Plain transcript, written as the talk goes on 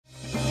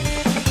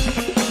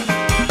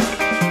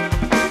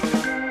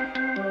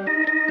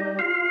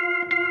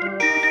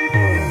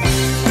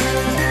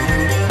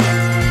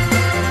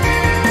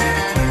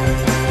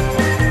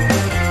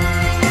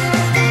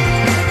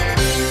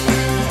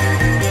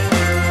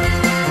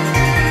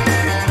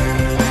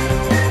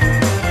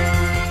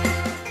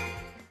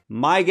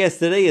My guest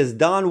today is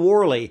Don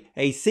Worley,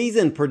 a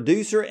seasoned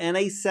producer and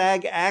a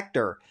SAG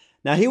actor.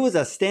 Now, he was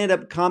a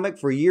stand-up comic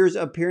for years,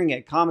 appearing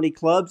at comedy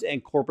clubs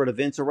and corporate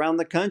events around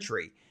the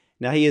country.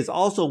 Now, he is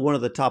also one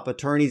of the top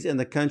attorneys in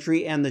the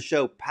country, and the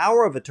show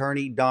Power of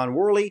Attorney, Don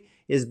Worley,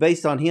 is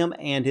based on him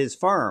and his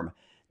firm.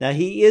 Now,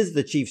 he is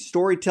the chief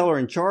storyteller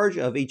in charge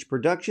of each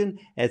production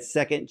at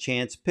Second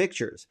Chance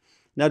Pictures.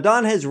 Now,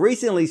 Don has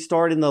recently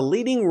starred in the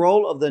leading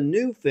role of the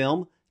new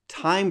film,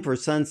 Time for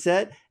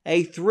Sunset,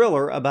 a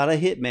thriller about a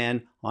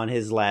hitman on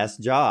his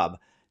last job.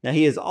 Now,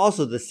 he is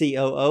also the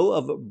COO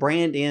of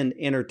Brand-In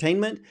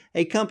Entertainment,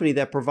 a company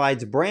that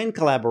provides brand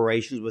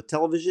collaborations with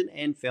television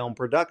and film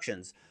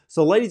productions.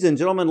 So, ladies and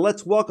gentlemen,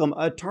 let's welcome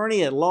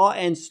attorney at law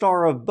and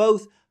star of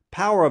both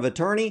Power of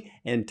Attorney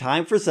and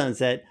Time for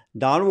Sunset,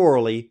 Don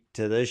Worley,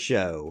 to the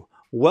show.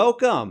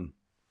 Welcome.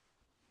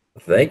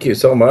 Thank you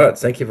so much.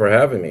 Thank you for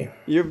having me.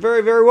 You're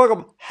very, very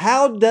welcome.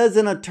 How does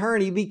an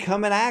attorney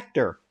become an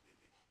actor?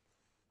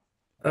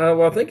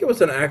 Well, I think it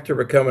was an actor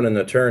becoming an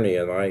attorney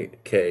in my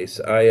case.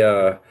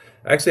 I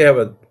actually have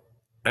an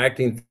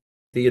acting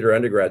theater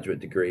undergraduate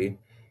degree.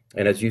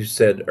 And as you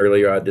said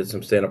earlier, I did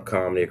some stand-up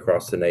comedy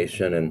across the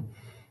nation. And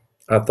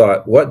I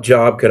thought, what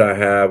job could I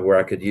have where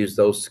I could use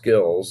those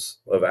skills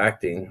of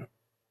acting?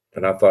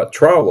 And I thought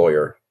trial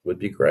lawyer would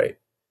be great.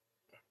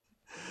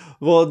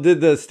 Well, did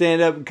the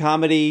stand-up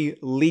comedy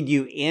lead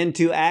you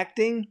into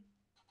acting?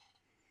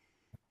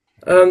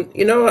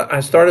 I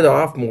started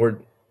off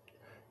more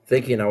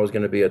thinking I was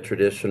going to be a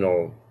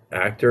traditional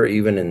actor,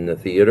 even in the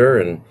theater.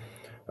 And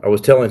I was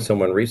telling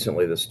someone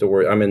recently the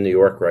story. I'm in New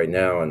York right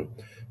now, and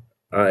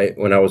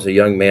when I was a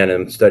young man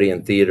and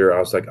studying theater, I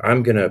was like,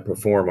 I'm going to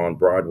perform on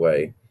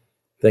Broadway,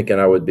 thinking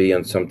I would be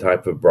in some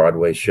type of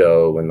Broadway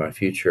show in my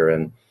future.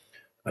 And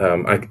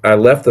I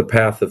left the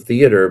path of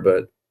theater,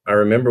 but I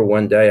remember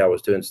one day I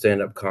was doing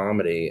stand-up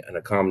comedy in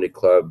a comedy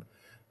club.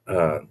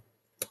 Uh,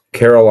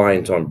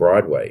 Caroline's on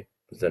Broadway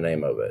is the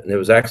name of it, and it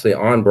was actually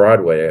on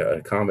Broadway,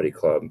 a comedy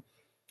club.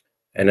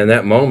 And in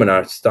that moment,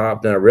 I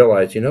stopped and I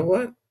realized, you know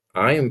what?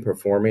 I am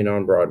performing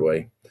on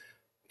Broadway,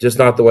 just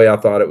not the way I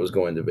thought it was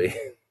going to be.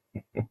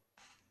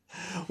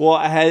 Well,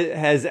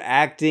 has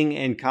acting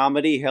and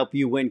comedy helped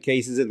you win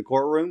cases in the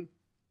courtroom?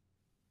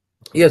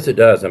 Yes, it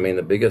does. I mean,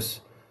 the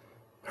biggest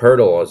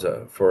hurdle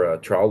for a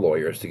trial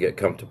lawyer is to get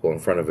comfortable in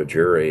front of a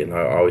jury, and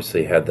I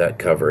obviously had that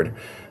covered,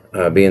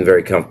 being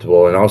very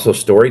comfortable, and also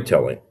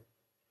storytelling.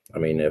 I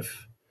mean,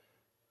 if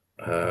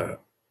uh,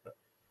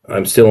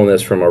 I'm stealing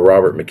this from a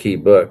Robert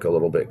McKee book, a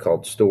little bit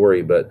called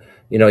Story, but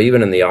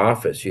even in the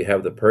office, you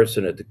have the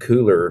person at the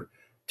cooler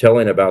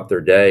telling about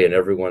their day, and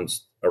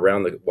everyone's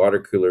around the water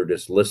cooler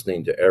just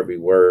listening to every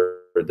word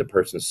the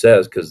person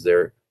says because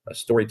they're a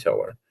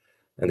storyteller.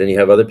 And then you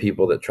have other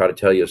people that try to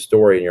tell you a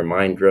story, and your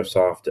mind drifts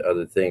off to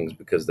other things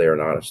because they are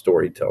not a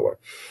storyteller.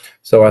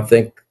 So I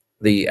think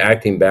the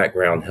acting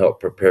background helped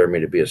prepare me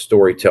to be a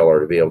storyteller,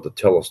 to be able to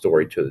tell a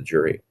story to the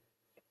jury.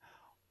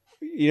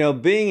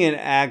 Being an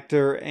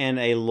actor and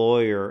a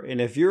lawyer, and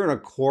if you're in a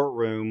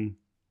courtroom,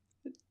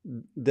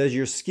 does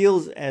your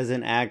skills as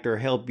an actor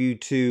help you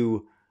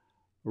to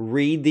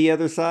read the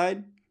other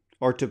side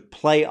or to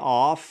play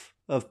off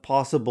of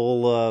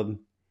possible,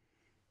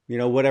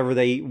 whatever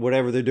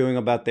they're doing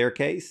about their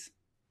case?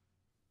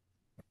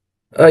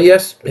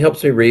 Yes, it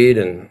helps me read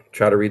and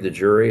try to read the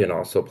jury and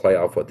also play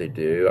off what they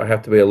do. I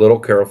have to be a little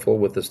careful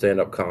with the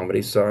stand-up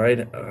comedy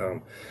side,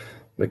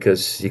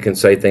 because you can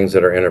say things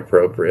that are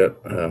inappropriate,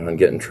 and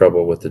get in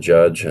trouble with the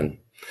judge and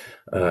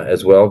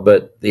as well.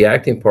 But the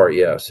acting part,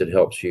 yes, it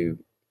helps you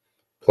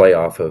play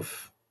off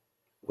of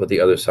what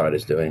the other side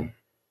is doing.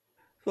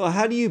 Well,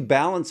 how do you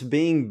balance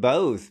being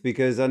both?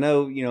 Because I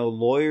know,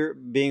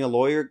 being a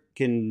lawyer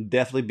can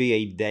definitely be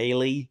a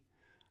daily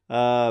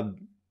uh,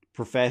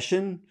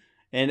 profession,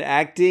 and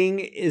acting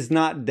is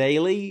not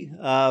daily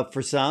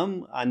for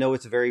some. I know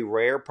it's very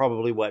rare.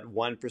 Probably what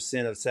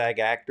 1% of SAG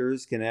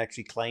actors can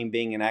actually claim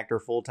being an actor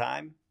full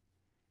time.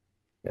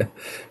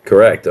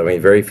 Correct. I mean,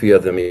 very few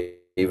of them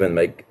even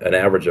make an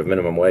average of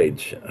minimum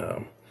wage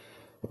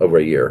over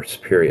a year's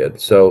period.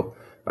 So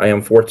I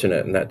am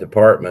fortunate in that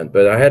department.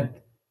 But I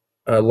had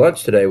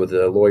lunch today with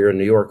a lawyer in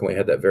New York, and we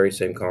had that very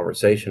same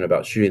conversation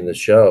about shooting the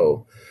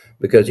show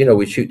because,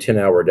 we shoot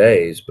 10-hour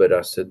days. But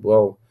I said,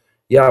 well,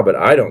 yeah, but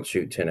I don't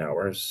shoot 10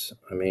 hours.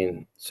 I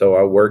mean, so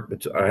I work,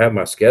 I have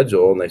my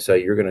schedule, and they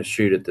say, you're going to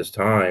shoot at this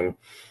time.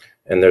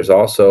 And there's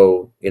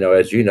also,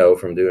 as you know,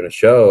 from doing the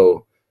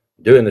show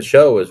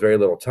is very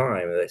little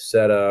time. They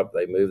set up,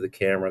 they move the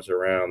cameras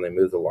around, they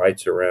move the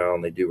lights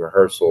around, they do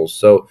rehearsals.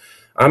 So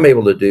I'm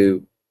able to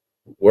do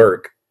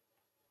work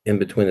in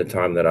between the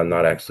time that I'm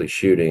not actually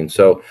shooting.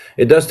 So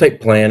it does take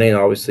planning.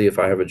 Obviously, if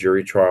I have a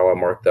jury trial, I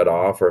mark that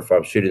off. Or if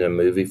I'm shooting a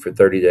movie for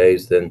 30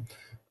 days, then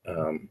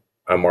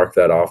I mark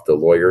that off the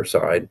lawyer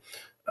side.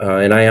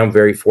 And I am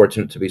very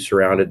fortunate to be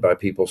surrounded by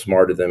people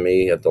smarter than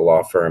me at the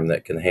law firm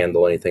that can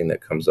handle anything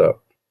that comes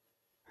up.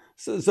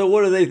 So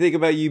what do they think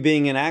about you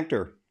being an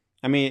actor?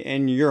 I mean,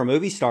 and you're a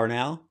movie star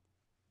now.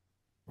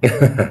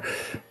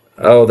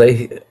 Oh,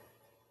 they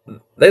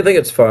they think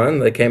it's fun.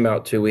 They came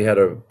out too. We had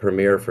a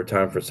premiere for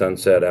Time for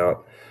Sunset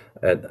out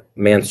at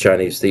Man's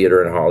Chinese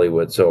Theater in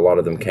Hollywood, so a lot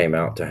of them came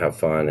out to have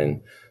fun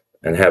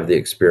and have the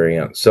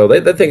experience. So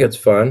they think it's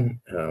fun,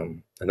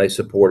 and they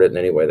support it in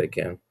any way they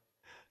can.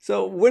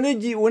 So when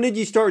did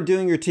you start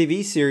doing your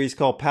TV series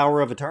called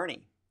Power of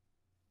Attorney?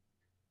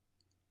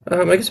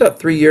 I guess about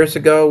 3 years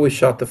ago, we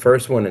shot the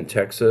first one in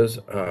Texas,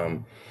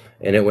 and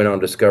it went on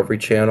Discovery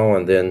Channel,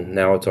 and then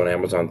now it's on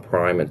Amazon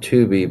Prime and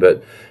Tubi.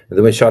 But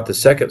then we shot the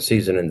second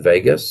season in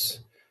Vegas,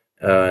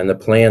 and the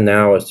plan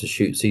now is to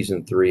shoot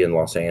season 3 in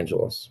Los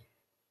Angeles.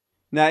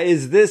 Now,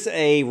 is this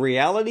a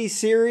reality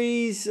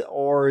series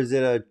or is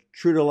it a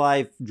true to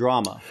life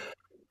drama?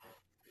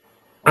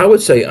 I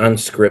would say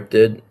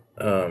unscripted.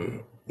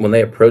 When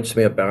they approached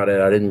me about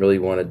it, I didn't really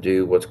want to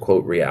do what's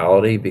quote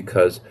reality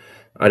because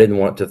I didn't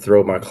want to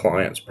throw my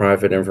clients'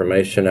 private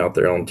information out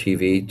there on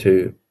TV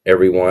to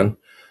everyone.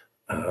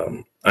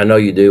 I know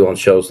you do on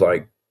shows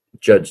like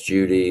Judge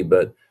Judy,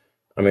 but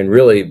I mean,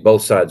 really,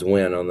 both sides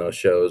win on those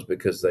shows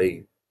because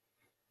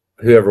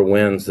whoever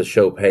wins, the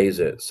show pays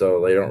it,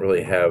 so they don't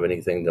really have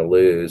anything to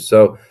lose.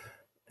 So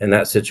in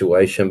that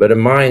situation, but in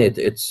mine,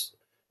 it's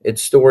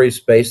stories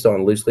based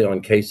on loosely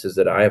on cases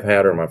that I have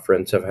had or my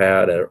friends have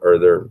had, or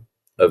they're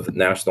of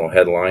national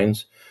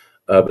headlines.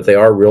 But they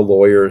are real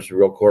lawyers,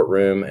 real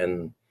courtroom,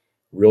 and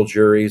real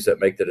juries that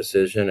make the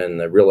decision, and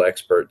the real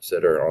experts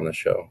that are on the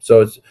show.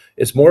 So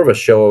it's more of a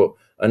show,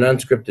 an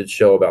unscripted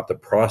show about the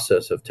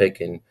process of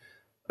taking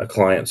a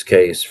client's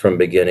case from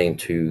beginning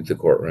to the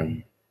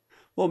courtroom.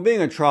 Well,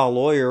 being a trial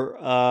lawyer,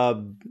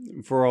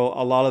 for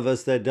a lot of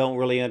us that don't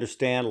really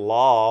understand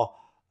law,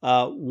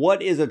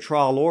 what is a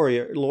trial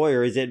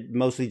lawyer? Is it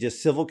mostly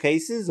just civil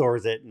cases or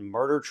is it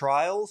murder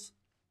trials?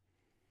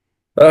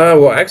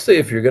 Well, actually,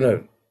 if you're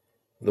gonna,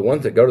 the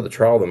ones that go to the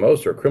trial the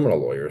most are criminal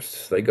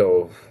lawyers. They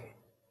go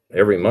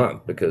every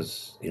month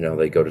because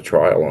they go to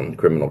trial on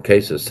criminal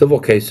cases. Civil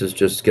cases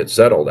just get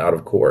settled out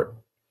of court.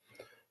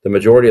 The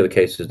majority of the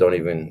cases don't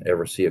even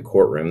ever see a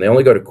courtroom. They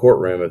only go to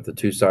courtroom if the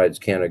two sides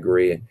can't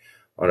agree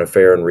on a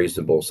fair and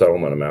reasonable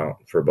settlement amount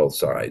for both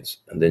sides.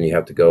 And then you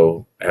have to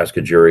go ask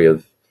a jury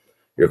of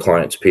your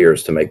client's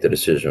peers to make the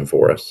decision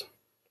for us.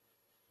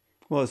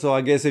 Well, so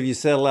I guess if you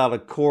settle out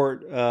of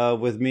court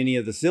with many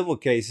of the civil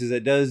cases,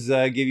 it does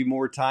give you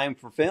more time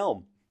for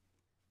film.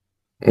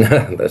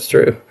 That's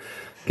true.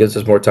 Gives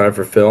us more time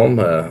for film.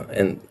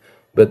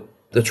 But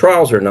the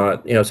trials are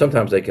not,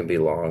 sometimes they can be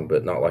long,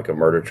 but not like a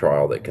murder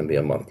trial that can be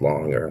a month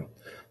long. Or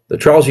the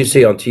trials you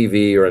see on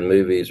TV or in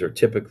movies are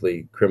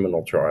typically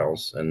criminal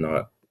trials and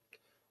not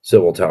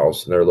civil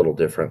trials. They're a little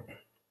different.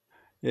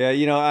 Yeah,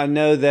 I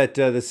know that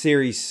the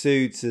series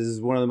Suits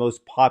is one of the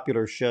most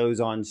popular shows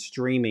on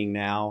streaming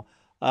now.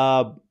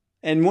 Uh,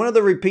 and one of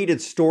the repeated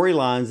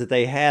storylines that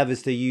they have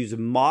is to use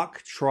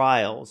mock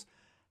trials.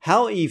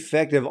 How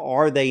effective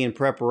are they in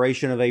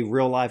preparation of a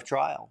real life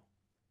trial?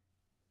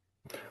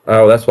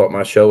 Oh, that's what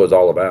my show is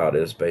all about.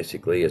 Is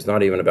basically it's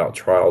not even about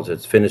trials.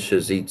 It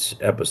finishes each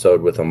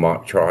episode with a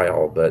mock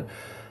trial. But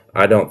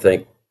I don't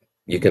think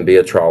you can be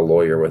a trial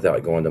lawyer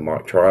without going to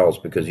mock trials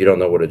because you don't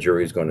know what a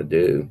jury is going to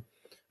do.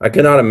 I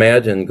cannot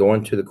imagine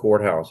going to the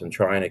courthouse and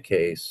trying a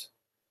case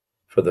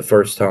for the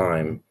first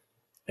time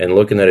and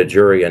looking at a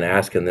jury and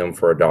asking them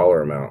for a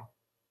dollar amount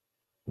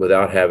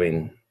without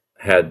having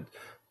had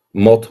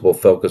multiple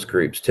focus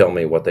groups tell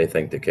me what they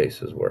think the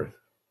case is worth.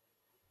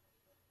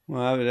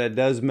 Well, that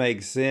does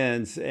make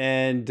sense.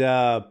 And,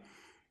 and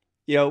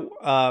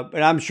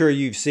I'm sure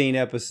you've seen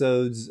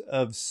episodes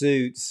of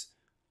Suits.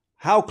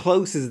 How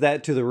close is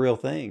that to the real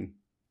thing?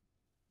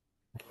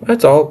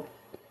 That's all.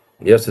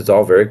 Yes, it's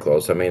all very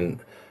close. I mean,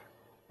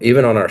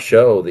 even on our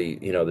show,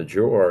 the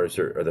jurors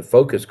or the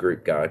focus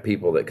group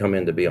people that come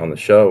in to be on the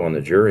show on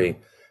the jury,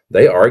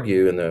 they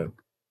argue in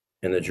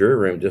the jury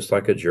room just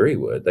like a jury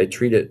would. They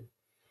treat it.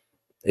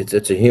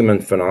 It's a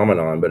human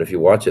phenomenon, but if you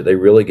watch it, they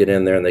really get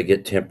in there and they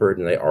get tempered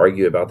and they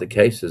argue about the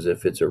case as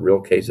if it's a real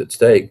case at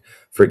stake,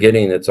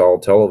 forgetting it's all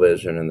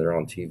television and they're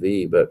on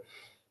TV. But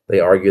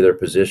they argue their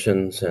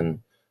positions,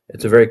 and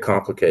it's a very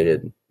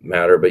complicated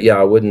matter. But yeah,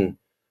 I wouldn't,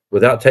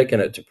 without taking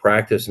it to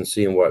practice and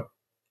seeing what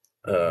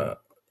uh,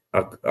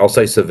 I'll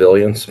say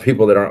civilians,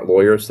 people that aren't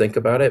lawyers, think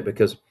about it,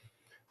 because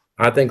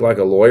I think like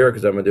a lawyer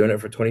because I've been doing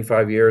it for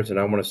 25 years, and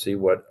I want to see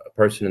what a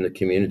person in the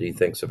community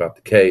thinks about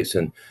the case.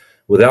 And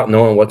without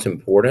knowing what's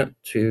important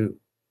to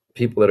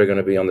people that are going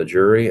to be on the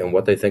jury and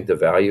what they think the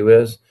value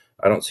is,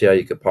 I don't see how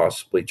you could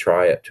possibly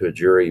try it to a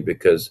jury,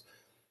 because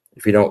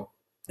if you don't,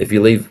 if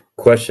you leave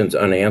questions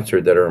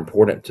unanswered that are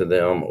important to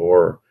them,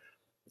 or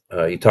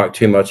you talk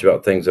too much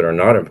about things that are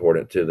not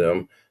important to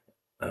them,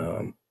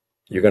 um,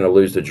 you're going to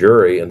lose the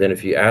jury. And then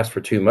if you ask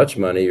for too much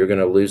money, you're going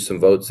to lose some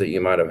votes that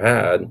you might have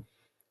had.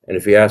 And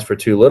if you ask for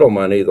too little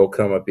money, they'll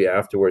come up to you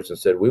afterwards and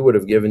said, "We would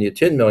have given you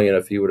 10 million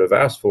if you would have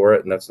asked for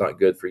it," and that's not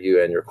good for you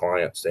and your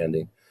client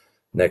standing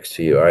next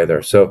to you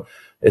either. So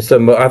I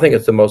think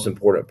it's the most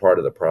important part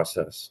of the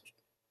process,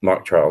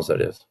 mock trials,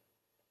 that is.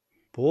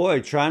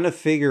 Boy, trying to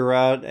figure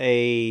out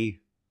a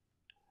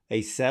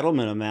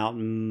settlement amount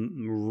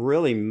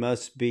really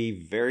must be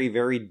very,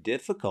 very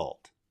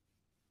difficult.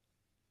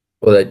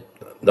 Well,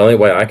 the only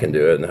way I can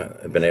do it, and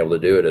I've been able to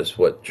do it, is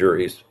what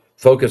juries,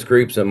 focus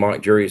groups, and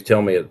mock juries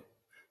tell me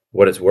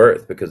what it's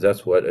worth, because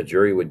that's what a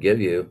jury would give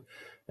you.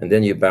 And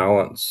then you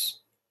balance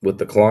with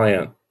the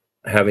client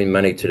having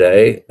money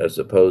today as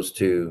opposed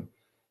to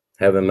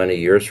having money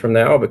years from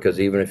now. Because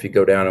even if you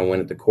go down and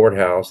win at the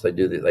courthouse,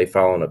 they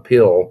file an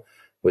appeal,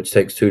 which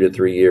takes 2 to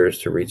 3 years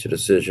to reach a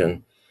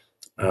decision.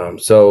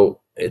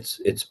 So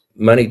it's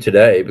money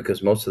today,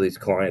 because most of these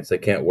clients, they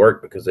can't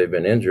work because they've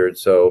been injured.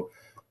 So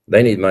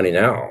they need money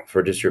now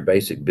for just your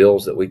basic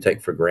bills that we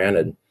take for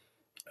granted.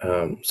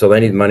 So they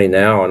need money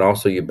now, and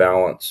also you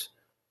balance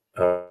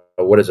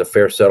what is a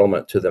fair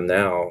settlement to them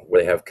now,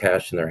 where they have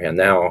cash in their hand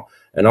now,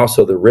 and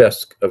also the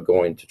risk of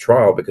going to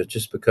trial, because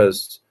just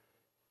because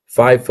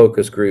 5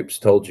 focus groups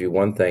told you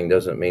one thing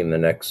doesn't mean the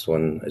next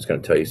one is going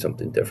to tell you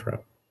something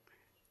different.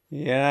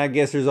 Yeah, I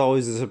guess there's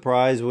always a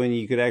surprise when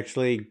you could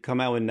actually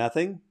come out with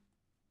nothing.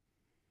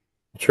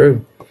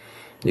 True,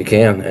 you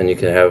can, and you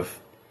can have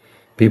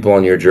people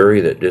on your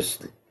jury that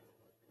just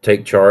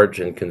take charge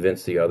and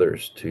convince the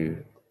others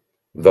to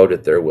vote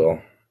at their will.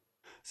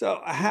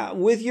 So,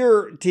 with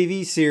your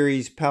TV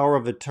series Power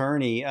of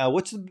Attorney,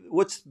 what's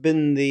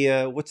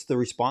the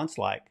response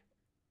like?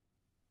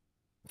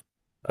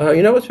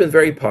 It's been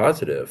very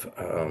positive.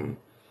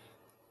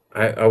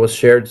 I was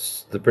shared,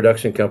 the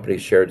production company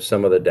shared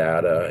some of the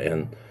data,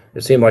 and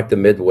it seemed like the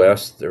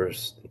Midwest, there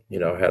was,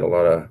 had a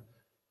lot of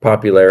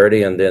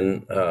popularity. And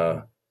then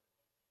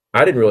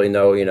I didn't really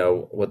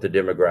know, what the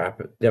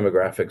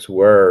demographics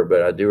were,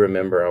 but I do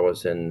remember I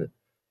was in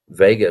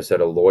Vegas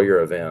at a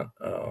lawyer event.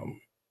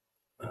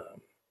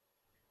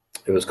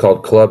 It was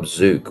called Club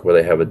Zook, where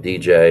they have a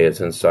DJ. It's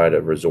inside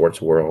of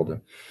Resorts World,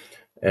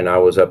 and I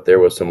was up there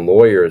with some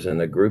lawyers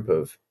and a group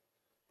of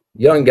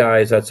young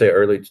guys, I'd say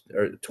early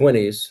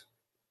 20s.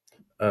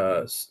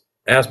 uh,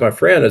 Asked my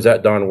friend, "Is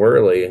that Don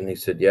Worley?" And he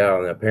said, "Yeah."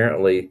 And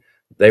apparently,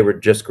 they were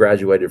just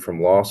graduated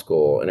from law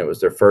school, and it was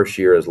their first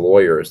year as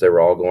lawyers. They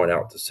were all going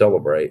out to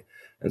celebrate,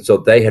 and so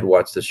they had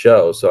watched the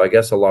show. So I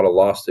guess a lot of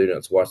law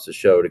students watched the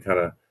show to kind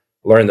of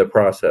learn the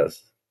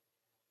process.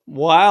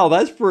 Wow,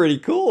 that's pretty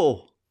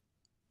cool.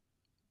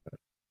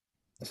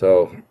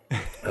 So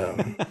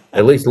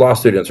at least law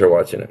students are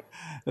watching it.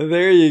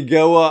 There you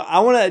go. I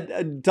want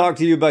to talk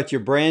to you about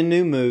your brand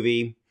new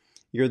movie.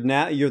 You're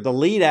the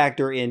lead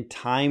actor in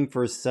Time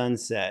for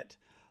Sunset.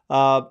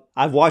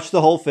 I've watched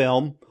the whole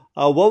film.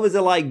 What was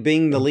it like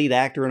being the lead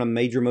actor in a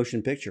major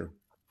motion picture?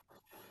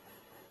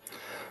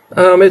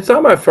 It's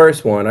not my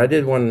first one. I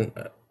did one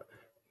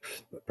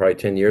probably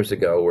 10 years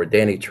ago where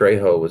Danny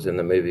Trejo was in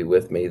the movie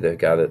with me, the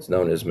guy that's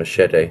known as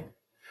Machete.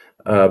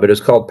 But it's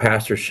called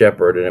Pastor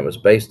Shepherd, and it was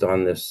based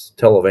on this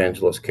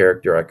televangelist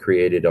character I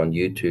created on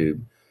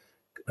YouTube,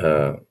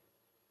 uh,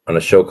 on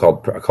a show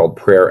called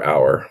Prayer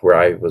Hour,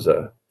 where it was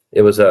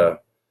um,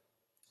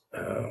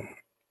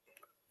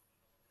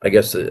 I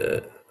guess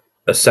a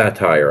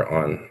satire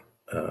on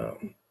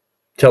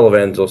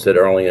televangelists that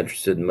are only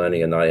interested in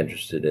money and not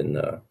interested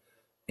in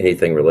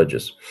anything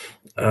religious.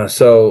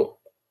 So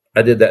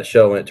I did that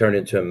show, and it turned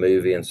into a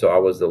movie, and so I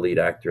was the lead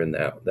actor in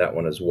that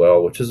one as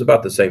well, which is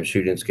about the same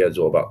shooting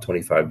schedule, about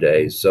 25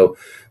 days. So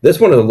this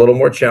one is a little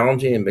more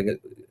challenging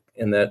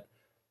in that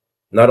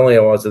not only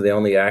was I the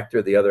only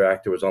actor, the other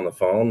actor was on the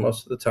phone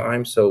most of the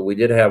time. So we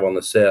did have on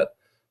the set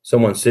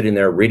someone sitting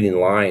there reading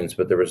lines,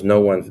 but there was no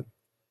one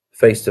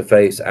face to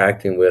face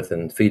acting with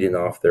and feeding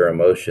off their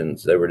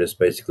emotions. They were just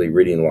basically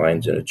reading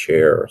lines in a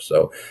chair.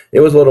 So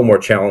it was a little more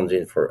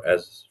challenging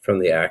as from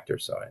the actor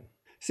side.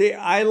 See,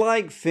 I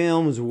like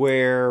films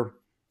where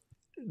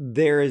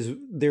there's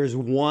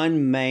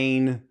one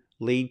main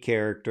lead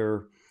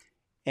character,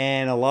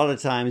 and a lot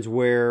of times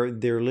where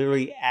they're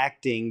literally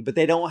acting, but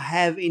they don't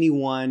have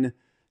anyone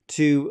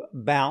to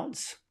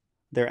bounce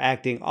their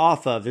acting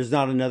off of. There's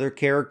not another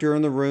character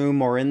in the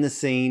room or in the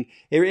scene.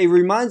 It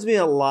reminds me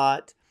a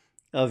lot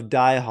of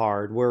Die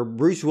Hard, where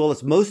Bruce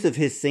Willis, most of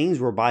his scenes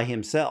were by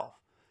himself.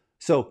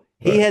 So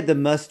he Right. had to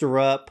muster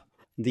up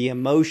the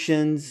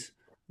emotions,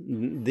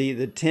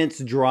 the tense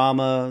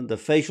drama, the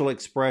facial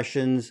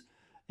expressions.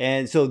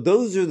 And so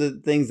those are the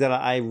things that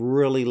I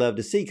really love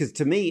to see, because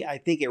to me, I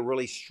think it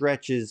really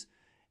stretches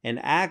an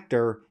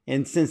actor.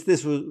 And since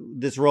this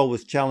role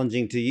was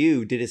challenging to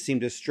you, did it seem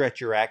to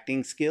stretch your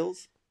acting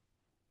skills?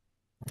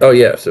 Oh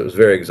yes, it was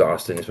very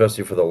exhausting,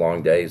 especially for the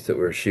long days that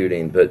we were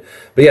shooting. But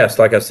yes,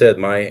 like I said,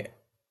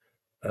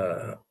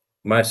 uh,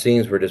 my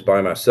scenes were just by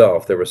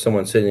myself. There was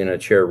someone sitting in a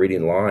chair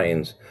reading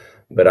lines,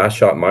 but I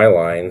shot my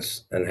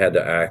lines and had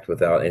to act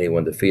without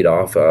anyone to feed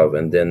off of.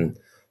 And then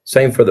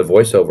same for the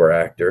voiceover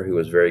actor, who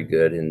was very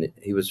good, and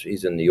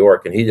he's in New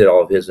York, and he did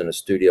all of his in a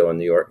studio in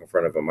New York in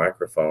front of a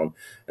microphone.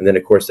 And then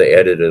of course they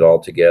edited it all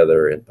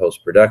together in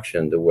post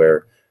production to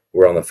where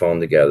we're on the phone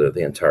together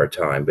the entire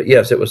time. But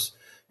yes, it was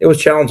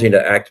challenging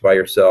to act by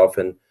yourself,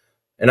 and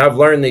I've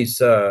learned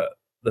these.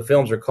 The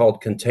films are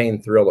called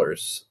contained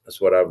thrillers.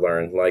 That's what I've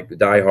learned, like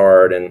Die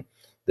Hard and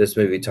this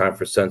movie Time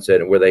for Sunset,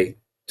 and where they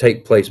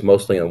take place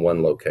mostly in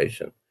one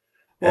location,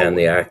 and Well,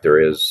 the actor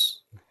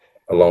is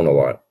alone a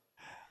lot.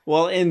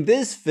 well, in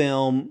this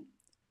film,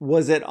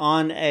 Was it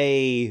on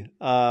a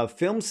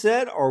film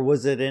set, or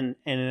was it in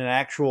an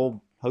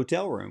actual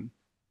hotel room?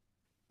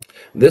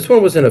 This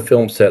one was in a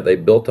film set. They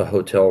built a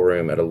hotel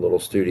room at a little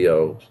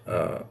studio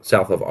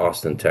south of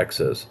Austin,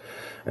 Texas.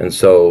 And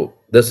so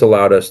this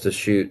allowed us to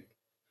shoot,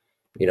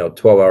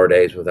 12-hour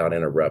days without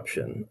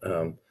interruption.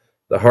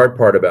 The hard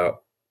part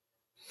about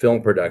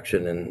film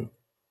production in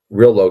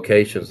real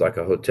locations like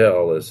a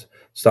hotel is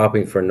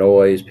stopping for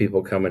noise,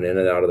 people coming in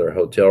and out of their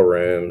hotel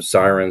rooms,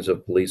 sirens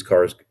of police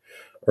cars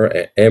or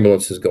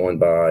ambulances going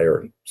by,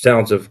 or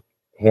sounds of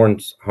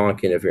horns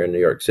honking if you're in New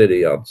York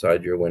City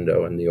outside your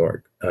window in New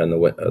York in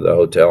the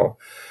hotel.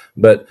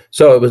 But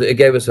so it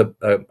gave us a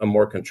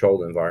more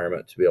controlled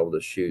environment to be able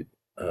to shoot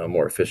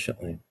more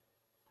efficiently.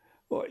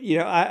 Well,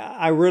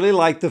 I really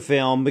like the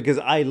film because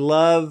I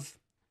love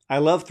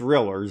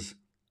thrillers,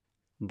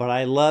 but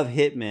I love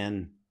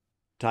hitmen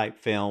type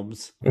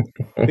films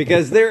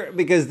because they're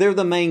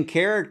the main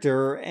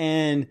character,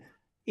 and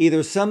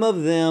either some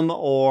of them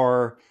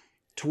are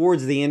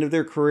towards the end of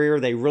their career,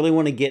 they really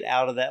want to get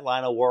out of that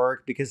line of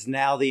work because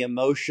now the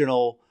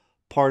emotional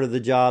part of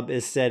the job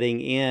is setting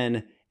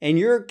in. And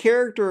your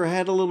character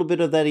had a little bit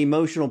of that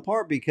emotional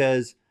part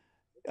because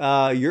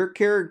your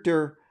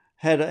character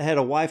had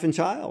a wife and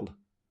child.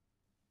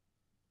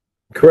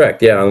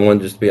 Correct. Yeah, I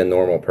wanted just to be a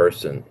normal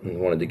person and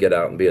wanted to get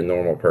out and be a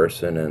normal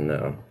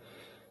person,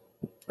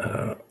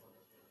 uh,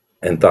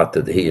 and thought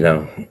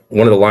that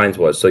one of the lines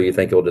was, "So you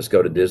think he'll just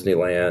go to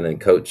Disneyland and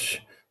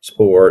coach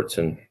sports?"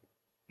 And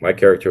my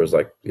character was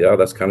like, "Yeah,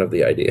 that's kind of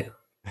the idea."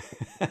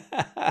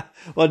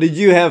 Well, did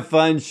you have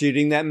fun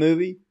shooting that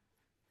movie?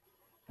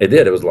 It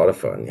did. It was a lot of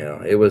fun.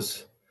 It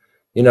was,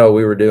 we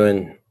were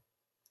doing.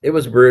 It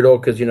was brutal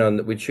because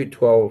we'd shoot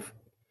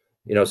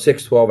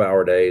 6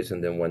 12-hour days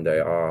and then one day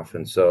off,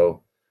 and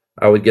so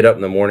I would get up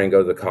in the morning,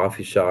 go to the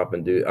coffee shop,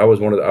 and do. I was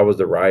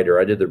the writer.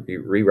 I did the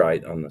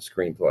rewrite on the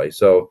screenplay.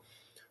 So,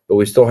 but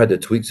we still had to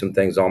tweak some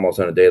things almost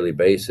on a daily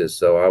basis.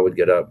 So I would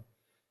get up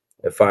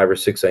at 5 or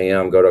 6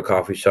 a.m., go to a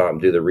coffee shop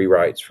and do the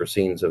rewrites for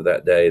scenes of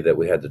that day that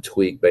we had to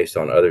tweak based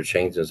on other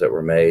changes that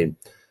were made,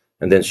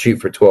 and then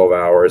shoot for 12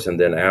 hours. And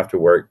then after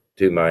work,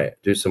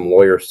 do some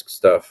lawyer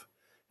stuff,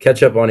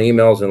 catch up on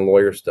emails and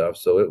lawyer stuff.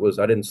 So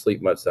I didn't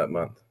sleep much that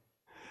month.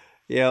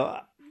 You know,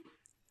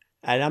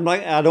 and I'm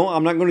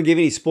not going to give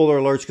any spoiler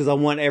alerts because I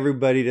want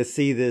everybody to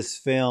see this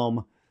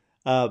film.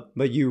 But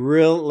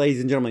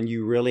ladies and gentlemen,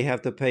 you really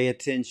have to pay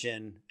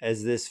attention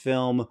as this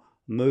film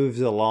moves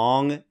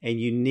along, and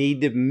you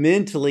need to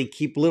mentally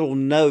keep little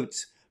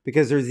notes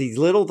because there's these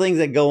little things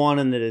that go on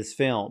in this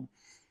film.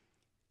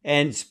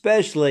 And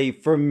especially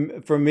for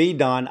me,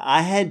 Don,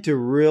 I had to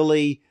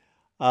really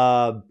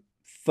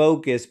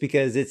focus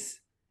because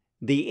it's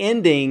the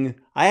ending.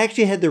 I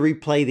actually had to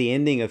replay the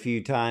ending a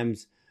few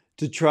times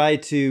to try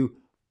to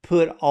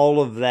put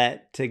all of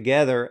that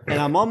together.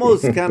 And I'm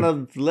almost kind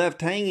of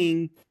left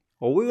hanging.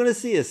 Are we going to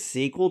see a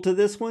sequel to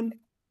this one?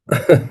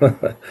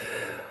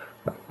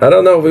 I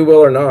don't know if we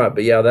will or not,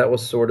 but yeah, that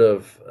was sort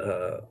of,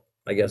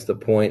 I guess the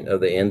point of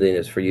the ending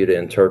is for you to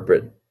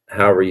interpret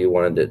however you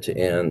wanted it to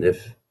end.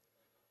 If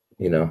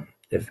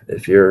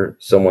you're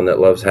someone that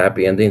loves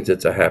happy endings,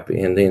 it's a happy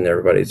ending.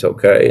 Everybody's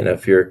okay. And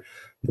if you're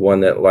the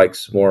one that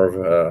likes more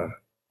of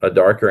a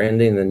darker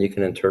ending, then you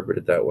can interpret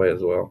it that way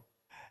as well.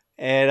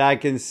 And I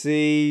can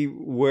see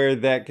where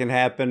that can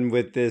happen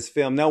with this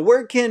film. Now,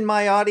 where can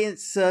my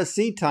audience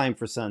see Time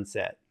for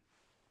Sunset?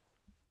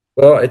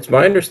 Well, it's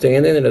my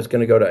understanding that it's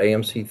going to go to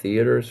AMC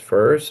theaters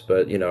first,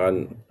 but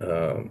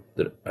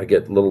I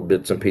get little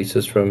bits and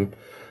pieces from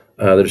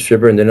the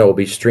distributor, and then it will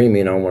be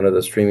streaming on one of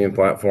the streaming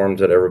platforms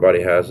that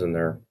everybody has in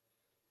their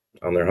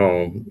on their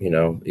home.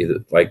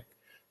 Either like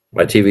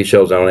my TV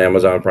shows on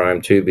Amazon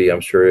Prime, Tubi.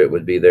 I'm sure it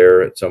would be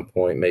there at some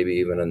point, maybe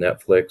even a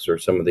Netflix or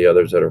some of the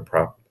others that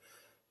are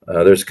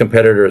there's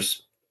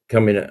competitors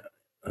coming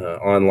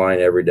online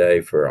every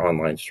day for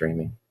online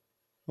streaming.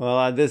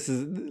 Well, this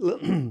is,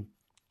 and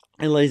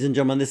ladies and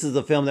gentlemen, this is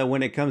a film that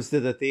when it comes to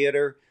the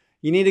theater,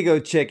 you need to go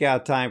check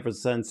out Time for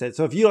Sunset.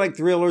 So if you like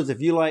thrillers,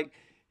 if you like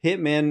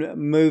hitman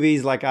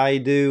movies like I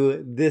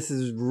do, this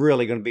is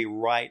really going to be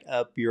right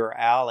up your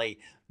alley.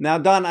 Now,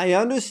 Don, I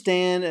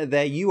understand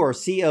that you are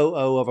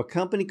COO of a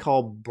company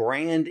called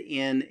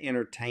Brand-In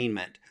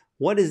Entertainment.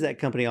 What is that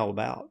company all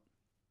about?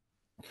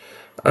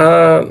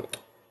 Um,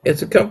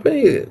 it's a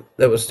company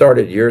that was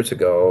started years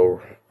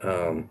ago,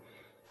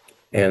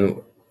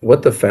 and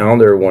what the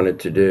founder wanted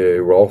to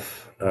do,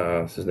 Rolf,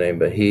 is his name,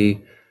 but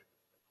he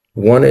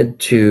wanted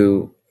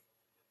to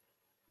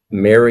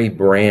marry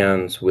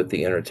brands with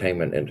the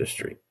entertainment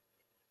industry.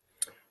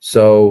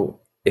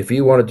 So if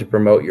you wanted to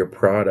promote your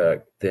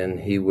product, then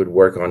he would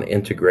work on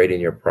integrating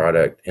your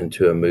product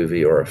into a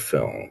movie or a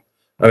film.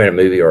 I mean, a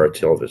movie or a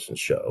television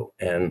show.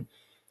 And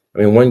I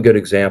mean, one good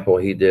example,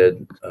 he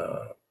did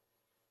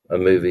a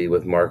movie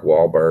with Mark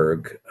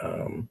Wahlberg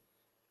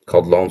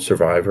called Lone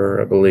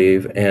Survivor, I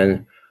believe.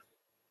 And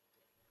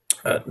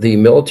the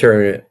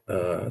military,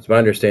 it's my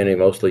understanding,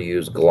 mostly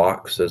used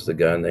Glocks as the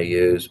gun they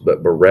use,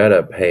 but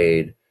Beretta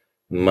paid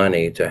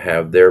money to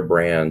have their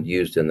brand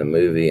used in the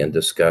movie and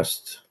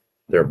discussed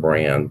their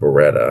brand,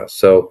 Beretta.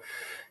 So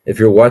if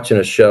you're watching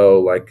a show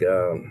like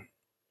a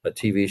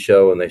TV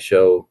show and they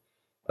show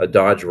a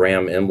Dodge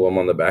Ram emblem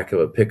on the back of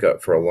a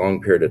pickup for a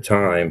long period of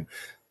time,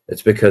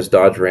 it's because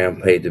Dodge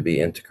paid to be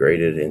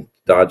integrated into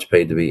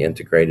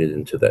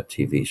that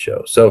TV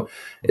show. So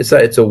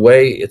it's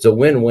a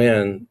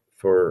win-win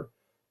for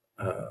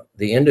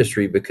the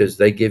industry, because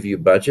they give you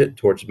budget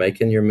towards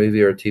making your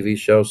movie or TV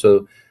show.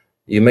 So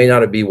you may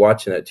not be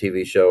watching that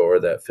TV show or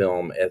that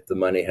film if the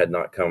money had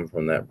not come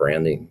from that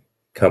branding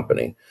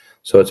company.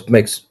 So it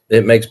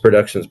makes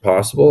productions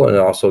possible, and it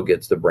also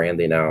gets the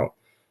branding out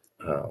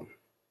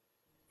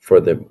for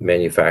the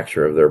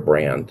manufacturer of their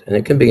brand. And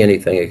it can be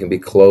anything. It can be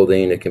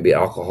clothing, it can be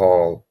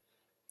alcohol,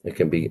 it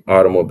can be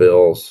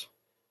automobiles,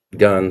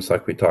 guns,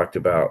 like we talked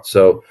about.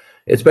 So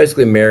it's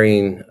basically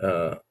marrying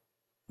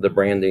the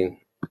brand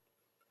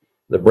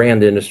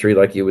industry,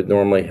 like you would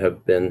normally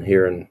have been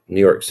here in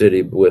New York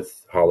City,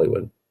 with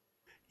Hollywood.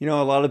 You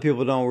know, a lot of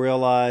people don't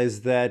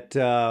realize that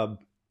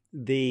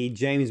the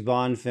James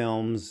Bond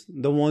films,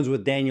 the ones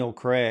with Daniel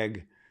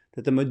Craig,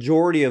 that the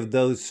majority of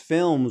those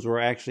films were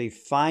actually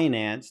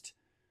financed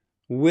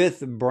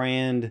with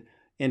brand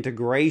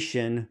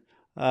integration,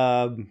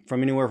 from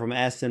anywhere from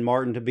Aston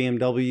Martin to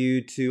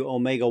BMW to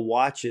Omega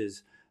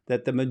watches,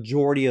 that the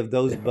majority of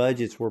those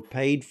budgets were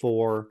paid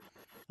for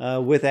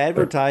with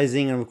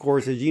advertising. And of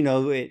course, as you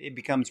know, it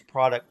becomes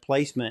product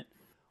placement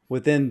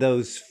within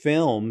those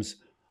films.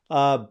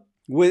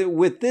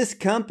 With this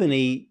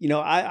company, you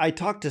know, I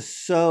talk to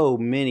so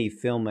many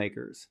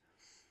filmmakers,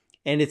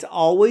 and it's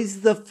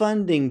always the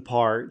funding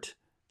part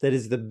that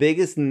is the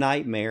biggest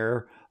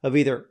nightmare of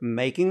either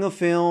making a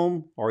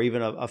film or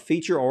even a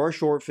feature or a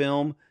short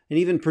film, and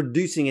even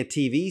producing a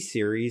TV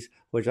series,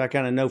 which I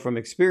kind of know from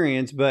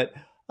experience. But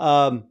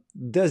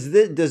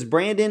does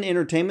Brand-In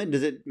Entertainment,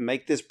 does it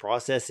make this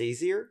process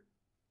easier?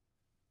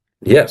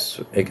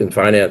 Yes, it can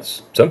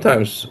finance.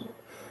 Sometimes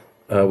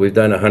we've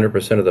done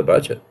 100% of the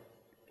budget.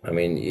 I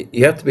mean,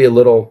 you have to be a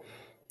little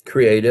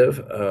creative,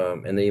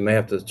 and then you may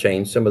have to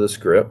change some of the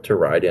script to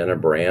write in a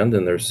brand.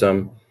 And there's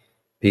some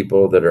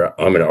people that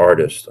are, I'm an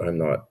artist, I'm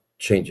not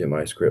changing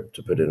my script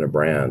to put in a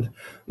brand.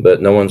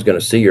 But no one's going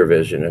to see your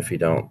vision if you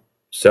don't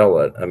sell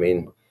it. I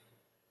mean,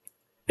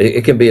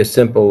 it can be as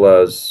simple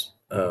as,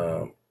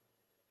 hand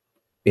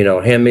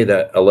me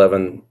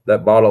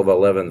that bottle of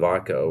 11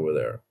 vodka over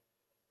there.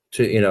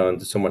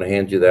 And someone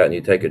hands you that and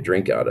you take a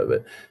drink out of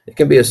it. It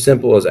can be as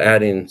simple as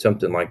adding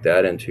something like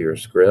that into your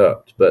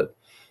script. But,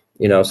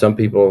 some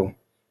people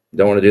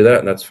don't want to do that,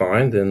 and that's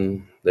fine.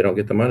 Then they don't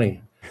get the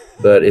money.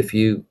 But if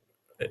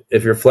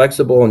you're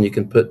flexible and you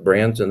can put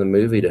brands in the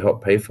movie to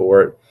help pay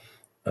for it,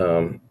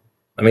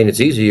 I mean, it's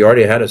easy. You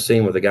already had a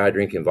scene with a guy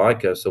drinking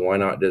vodka, so why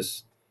not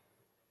just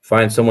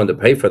find someone to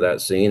pay for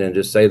that scene and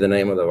just say the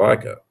name of the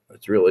vodka?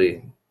 It's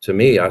really, to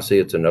me, I see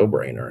it's a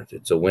no-brainer.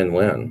 It's a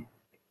win-win.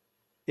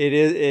 It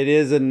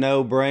is a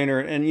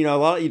no-brainer.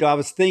 And I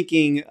was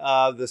thinking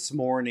this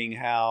morning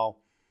how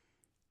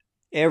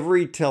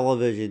every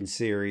television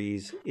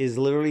series is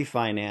literally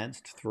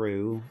financed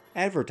through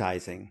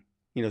advertising.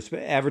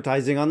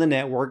 Advertising on the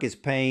network is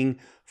paying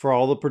for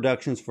all the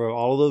productions for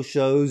all of those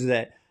shows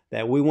that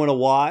we want to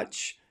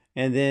watch,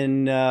 and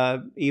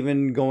then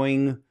even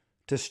going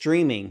to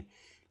streaming.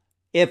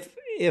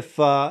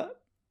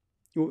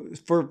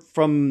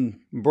 From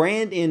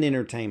Brand-In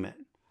Entertainment,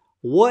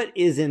 what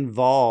is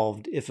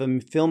involved if a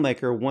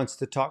filmmaker wants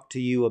to talk to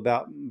you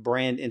about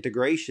brand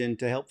integration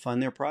to help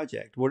fund their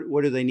project?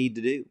 What do they need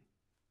to do?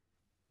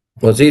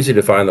 Well, it's easy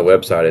to find the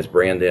website. It's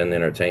Brand-In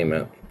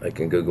Entertainment. They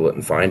can Google it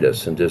and find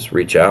us and just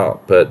reach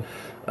out. But,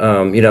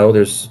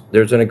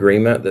 there's an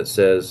agreement that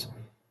says,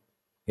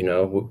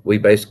 we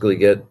basically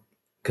get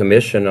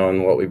commission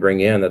on what we bring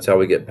in. That's how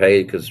we get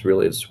paid, because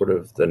really it's sort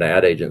of an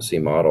ad agency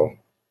model.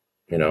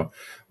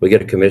 We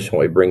get a commission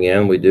what we bring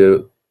in. We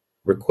do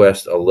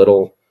request a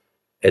little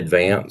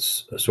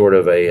advance, sort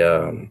of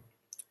a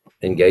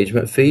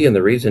engagement fee. And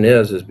the reason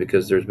is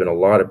because there's been a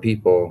lot of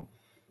people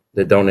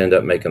that don't end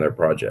up making their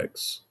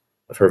projects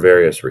for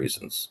various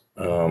reasons.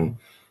 And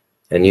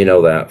you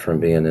know that from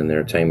being in the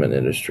entertainment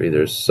industry.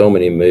 There's so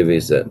many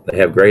movies that they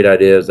have great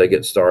ideas, they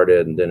get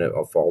started, and then it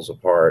all falls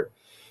apart.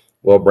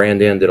 Well,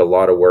 Brand-In did a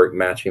lot of work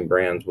matching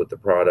brands with the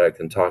product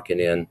and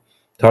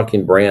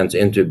talking brands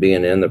into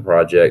being in the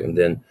project, and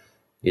then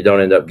you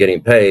don't end up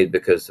getting paid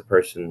because the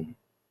person,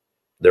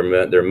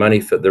 their money,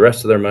 the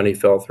rest of their money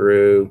fell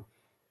through,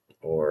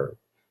 or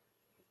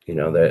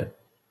that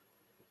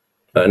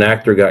an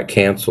actor got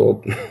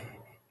canceled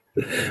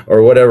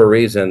or whatever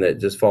reason that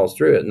just falls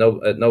through at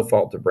no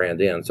fault to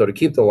Brand-In. So to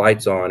keep the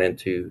lights on and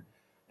to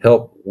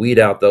help weed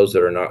out those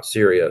that are not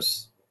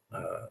serious,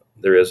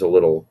 there is a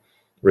little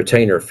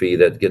retainer fee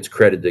that gets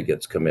credited,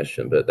 gets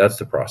commission, but that's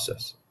the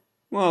process.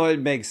 Well, it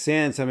makes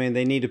sense. I mean,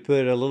 they need to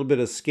put a little bit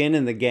of skin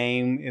in the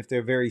game if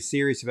they're very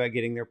serious about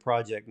getting their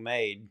project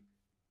made.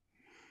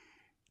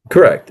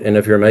 Correct. And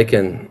if you're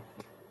making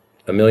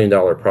 $1 million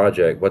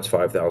project, what's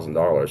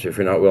 $5,000? If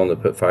you're not willing to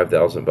put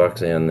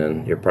 $5,000 in,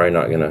 then you're probably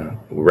not going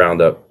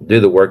to do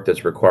the work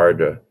that's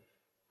required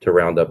to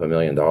round up $1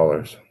 million.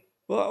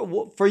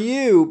 Well, for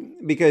you,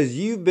 because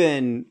you've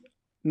been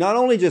not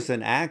only just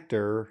an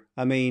actor,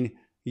 I mean,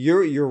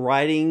 you're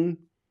writing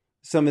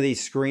some of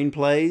these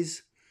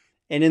screenplays,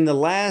 and in the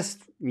last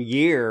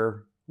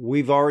year,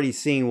 we've already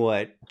seen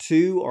what,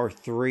 two or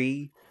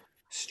three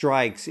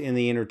strikes in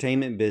the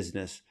entertainment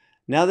business.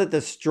 Now that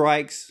the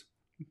strikes,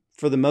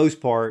 for the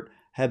most part,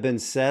 have been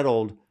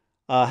settled,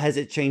 has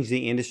it changed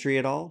the industry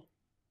at all?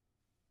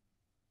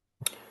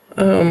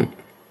 Um,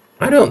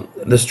 I don't.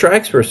 The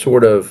strikes were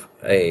sort of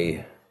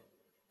a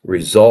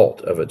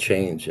result of a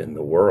change in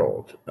the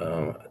world.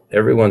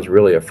 Everyone's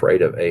really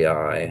afraid of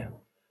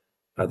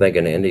I think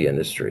in the indie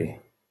industry,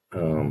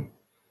 um,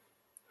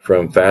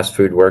 from fast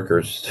food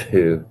workers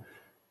to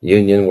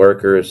union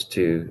workers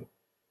to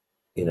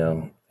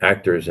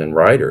actors and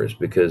writers,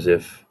 because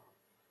if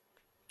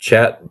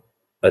chat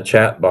a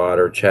chat bot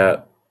or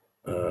chat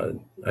uh,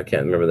 I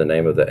can't remember the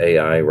name of the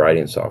AI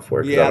writing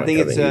software because Yeah, I think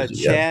it's haven't used it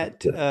yet.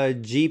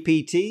 Chat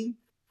GPT.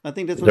 I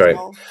think that's what it's Right.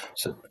 called.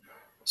 So,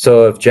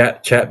 so if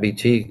chat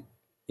BT,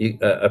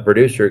 a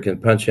producer can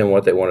punch in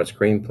what they want a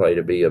screenplay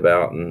to be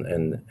about,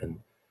 and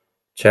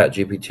chat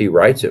GPT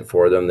writes it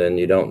for them, then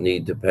you don't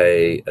need to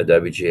pay a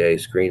WGA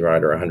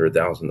screenwriter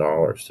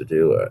 $100,000 to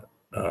do it.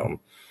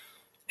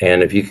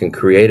 And if you can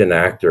create an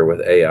actor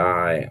with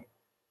AI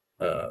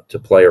to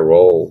play a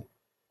role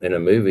in a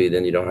movie,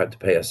 then you don't have to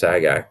pay a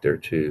SAG actor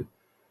to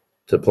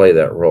play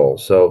that role.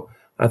 So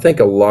I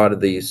think um, a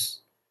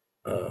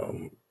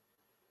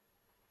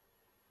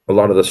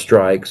lot of the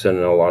strikes and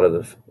a lot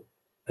of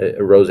it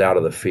arose out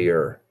of the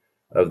fear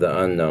of the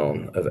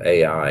unknown of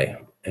AI.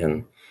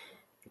 And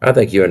I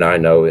think you and I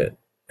know it.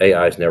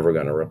 AI is never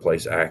going to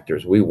replace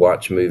actors. We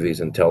watch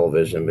movies and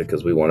television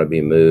because we want to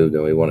be moved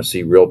and we want to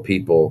see real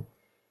people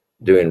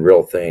doing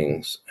real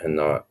things and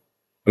not.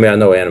 I mean, I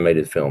know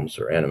animated films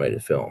are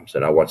animated films,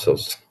 and I watch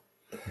those.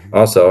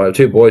 Also, I have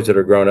two boys that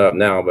are grown up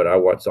now, but I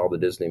watched all the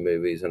Disney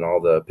movies and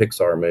all the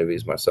Pixar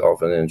movies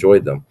myself and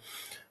enjoyed them.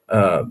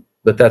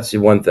 But that's the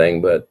one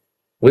thing. But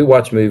we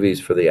watch movies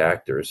for the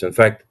actors. In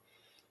fact,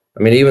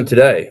 I mean, even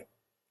today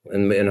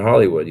in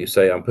Hollywood, you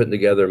say, I'm putting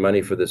together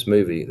money for this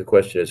movie. The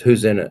question is,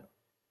 who's in it?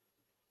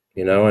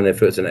 And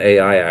if it's an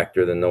AI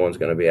actor, then no one's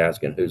going to be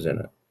asking who's in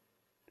it.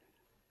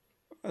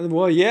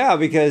 Well, yeah,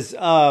 because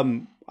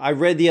I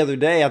read the other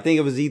day, I think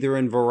it was either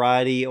in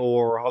Variety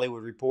or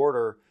Hollywood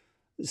Reporter,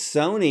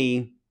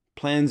 Sony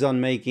plans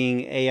on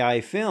making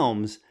AI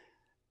films.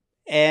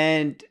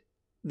 And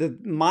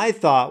my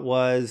thought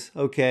was,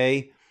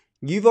 okay,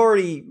 you've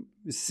already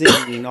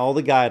seen all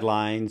the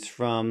guidelines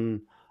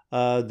from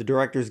the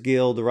Directors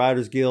Guild, the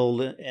Writers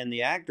Guild, and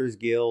the Actors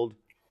Guild.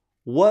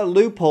 What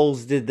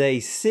loopholes did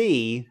they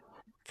see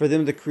for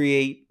them to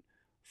create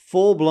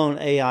full blown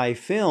AI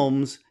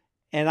films?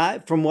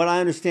 And from what I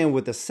understand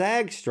with the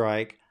SAG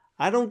strike,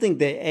 I don't think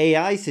the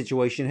AI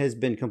situation has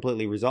been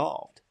completely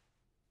resolved.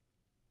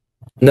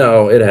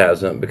 No, it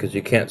hasn't, because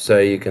you can't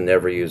say you can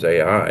never use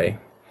AI,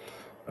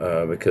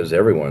 because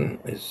everyone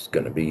is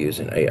going to be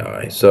using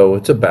AI. So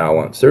it's a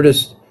balance. They're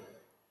just,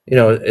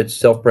 it's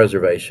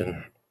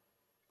self-preservation.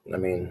 I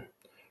mean,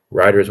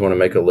 writers want to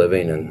make a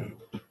living and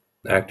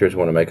actors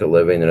want to make a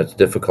living, and it's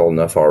difficult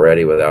enough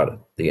already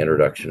without the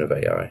introduction of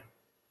AI.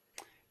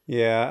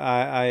 Yeah,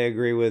 I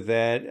agree with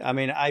that. I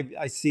mean,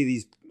 I see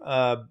these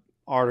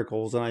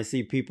articles and I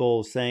see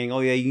people saying, "Oh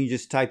yeah, you can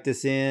just type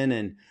this in,"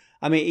 and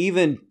I mean,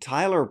 even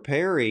Tyler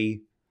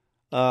Perry,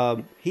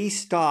 he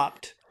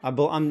stopped.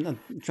 I'm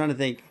trying to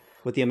think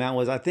what the amount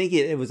was. I think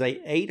it was a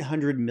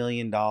 $800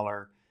 million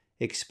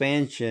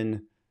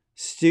expansion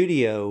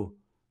studio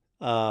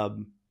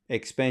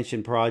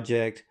expansion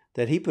project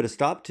that he put a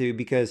stop to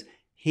because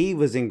he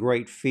was in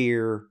great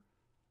fear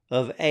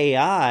of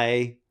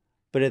AI,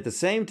 but at the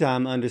same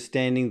time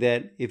understanding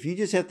that if you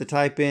just have to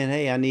type in,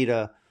 "Hey, I need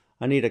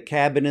a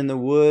cabin in the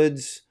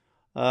woods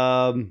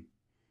um,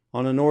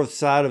 on the north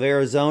side of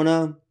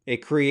Arizona," it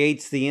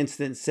creates the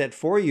instant set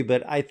for you.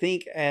 But I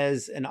think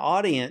as an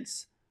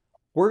audience,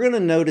 we're going to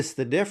notice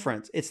the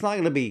difference. It's not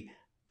going to be,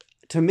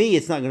 to me,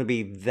 it's not going to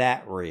be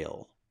that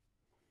real.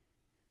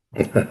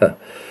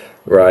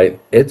 Right.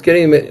 It's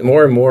getting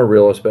more and more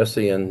real,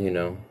 especially in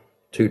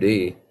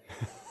 2D.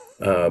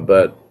 Uh,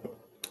 but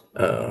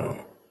uh,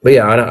 but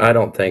yeah, I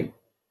don't think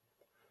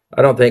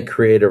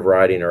creative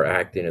writing or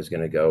acting is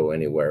going to go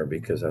anywhere,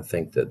 because I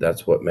think that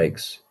that's what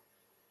makes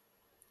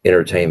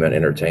entertainment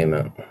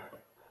entertainment.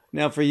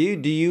 Now, for you,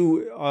 do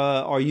you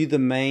are you the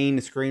main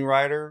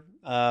screenwriter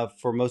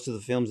for most of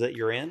the films that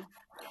you're in?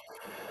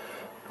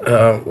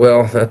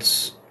 Well,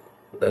 that's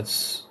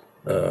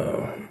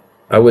uh,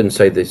 I wouldn't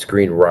say the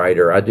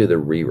screenwriter. I do the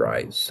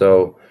rewrites.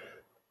 So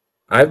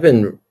I've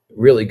been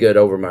really good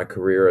over my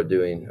career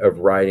of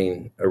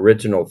writing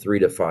original 3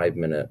 to 5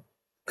 minute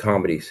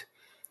comedies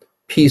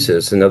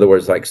pieces. In other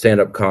words, like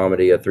stand-up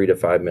comedy, a 3 to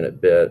 5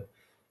 minute bit,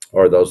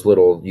 or those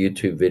little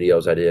YouTube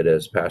videos I did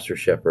as Pastor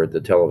Shepherd,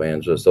 the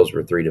televangelist. Those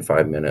were 3 to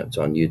 5 minutes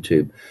on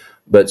YouTube.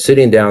 But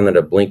sitting down at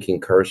a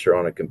blinking cursor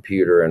on a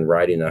computer and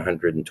writing a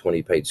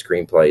 120-page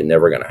screenplay,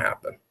 never going to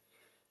happen.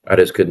 I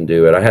just couldn't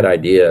do it. I had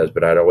ideas,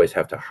 but I'd always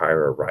have to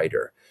hire a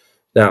writer.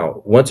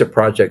 Now, once a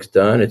project's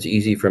done, it's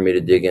easy for me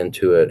to dig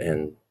into it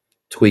and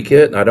tweak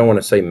it. And I don't want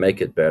to say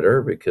make it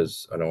better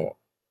because I don't.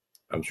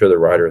 I'm sure the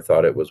writer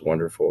thought it was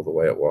wonderful the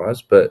way it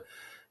was, but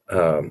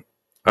um,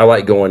 I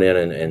like going in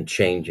and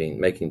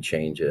changing, making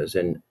changes,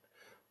 and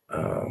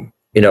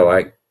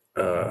like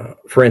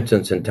for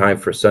instance, in Time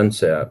for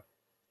Sunset,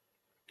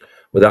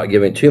 without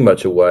giving too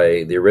much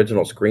away, the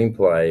original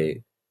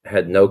screenplay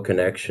had no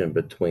connection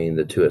between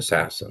the two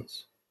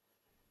assassins.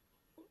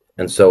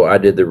 And so I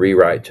did the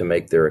rewrite to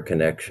make there a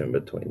connection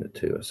between the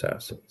two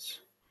assassins.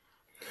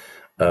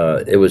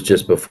 It was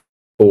just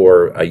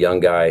before a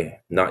young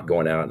guy not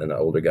going out and an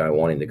older guy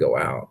wanting to go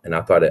out. And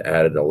I thought it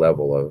added a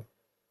level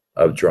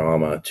of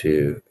drama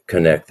to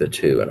connect the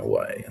two in a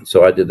way. And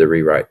so I did the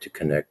rewrite to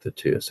connect the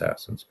two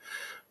assassins.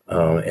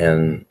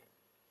 And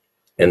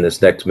in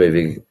this next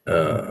movie,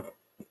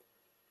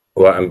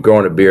 well, I'm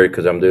growing a beard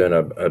because I'm doing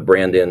a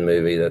Brand-In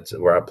movie that's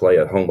where I play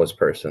a homeless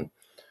person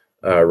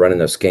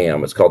running a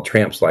scam. It's called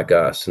Tramps Like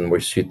Us, and we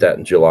shoot that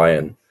in July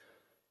in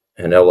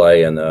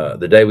LA. And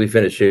the day we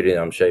finish shooting,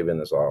 I'm shaving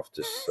this off,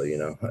 just so you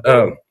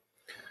know.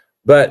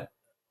 But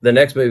the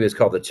next movie is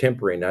called The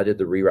Tempering. I did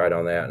the rewrite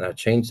on that, and I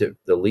changed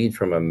the lead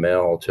from a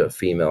male to a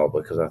female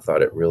because I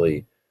thought it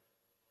really,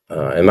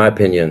 in my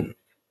opinion,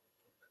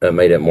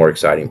 made it a more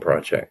exciting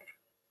project.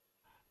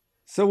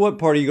 So, what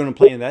part are you going to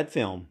play in that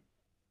film?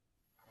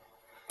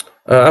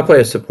 I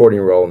play a supporting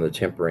role in The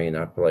Tempering.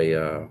 I play,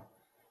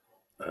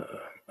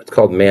 it's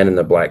called Man in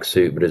the Black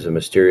Suit, but it's a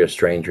mysterious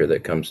stranger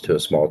that comes to a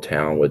small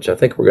town, which I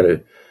think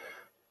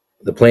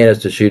the plan is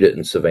to shoot it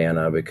in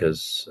Savannah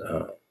because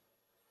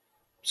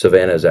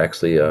Savannah is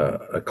actually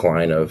a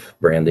client of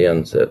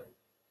Brand-In's that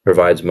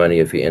provides money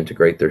if you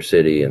integrate their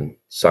city, and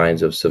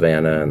signs of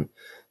Savannah and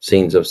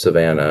scenes of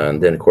Savannah.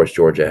 And then, of course,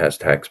 Georgia has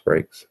tax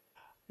breaks.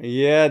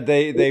 Yeah,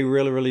 they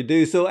really really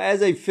do. So,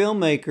 as a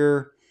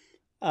filmmaker,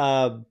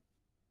 uh,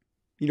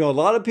 a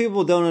lot of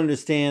people don't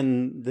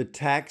understand the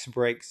tax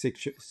break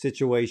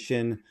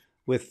situation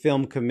with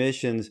film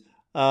commissions.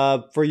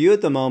 For you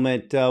at the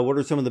moment, what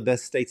are some of the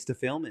best states to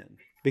film in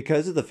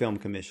because of the film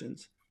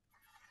commissions?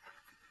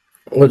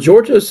 Well,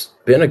 Georgia's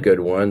been a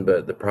good one,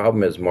 but the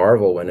problem is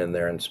Marvel went in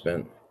there and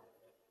spent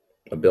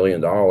 $1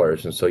 billion,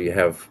 and so you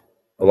have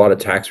a lot of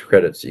tax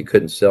credits you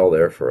couldn't sell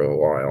there for a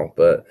while.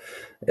 But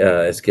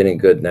it's getting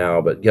good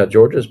now. But yeah,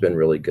 Georgia's been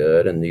really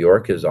good, and New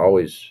York is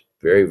always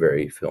very,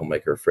 very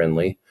filmmaker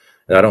friendly.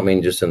 And I don't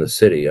mean just in the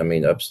city. I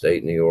mean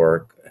upstate New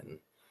York and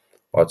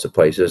lots of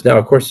places. Now,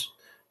 of course,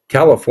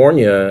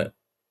 California.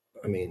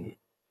 I mean,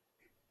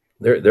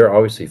 they're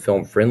obviously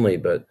film friendly,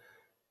 but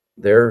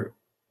their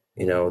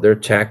their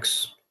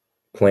tax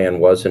plan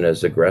wasn't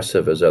as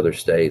aggressive as other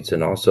states,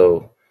 and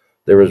also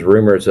there was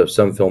rumors of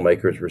some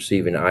filmmakers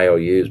receiving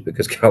IOUs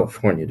because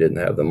California didn't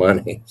have the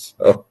money.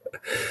 So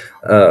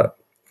uh,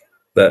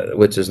 that,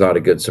 which is not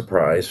a good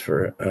surprise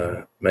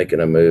for making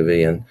a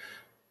movie. And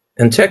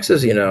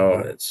Texas,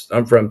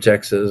 I'm from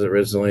Texas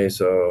originally,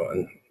 so,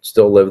 and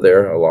still live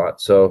there a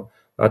lot. So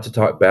not to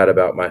talk bad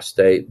about my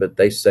state, but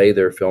they say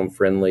they're film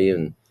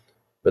friendly,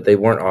 but they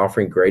weren't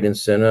offering great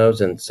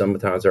incentives, and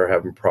sometimes they're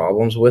having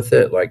problems with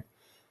it. Like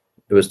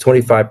it was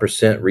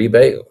 25%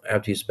 rebate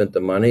after you spent the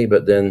money,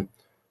 but then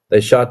they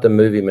shot the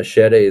movie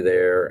Machete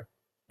there,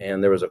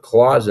 and there was a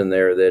clause in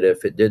there that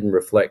if it didn't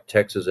reflect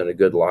Texas in a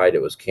good light,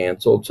 it was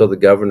canceled. So the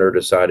governor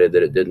decided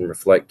that it didn't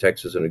reflect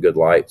Texas in a good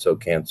light, so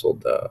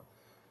canceled the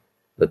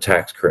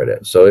tax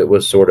credit. So it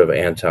was sort of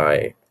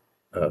anti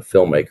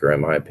filmmaker,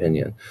 in my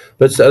opinion.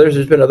 But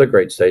there's been other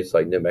great states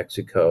like New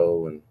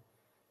Mexico, and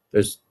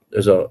there's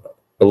a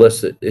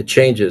list that it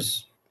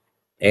changes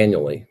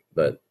annually,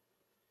 but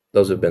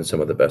those have been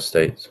some of the best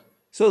states.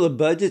 So the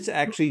budgets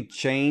actually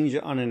change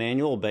on an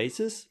annual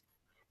basis?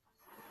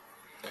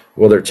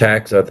 Well,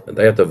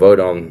 they have to vote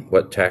on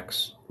what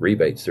tax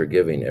rebates they're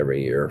giving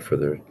every year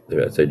for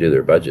as they do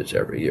their budgets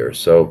every year.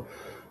 So,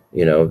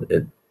 you know,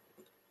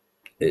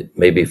 it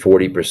may be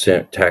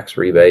 40% tax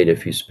rebate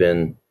if you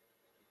spend,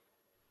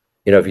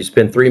 if you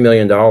spend $3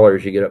 million,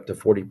 you get up to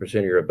 40%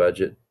 of your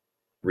budget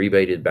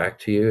rebated back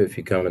to you if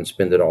you come and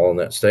spend it all in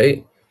that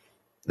state.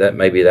 That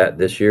may be that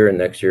this year, and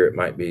next year it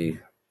might be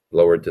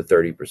lowered to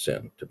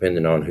 30%,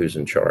 depending on who's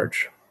in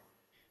charge.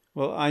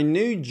 Well, I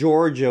knew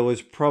Georgia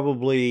was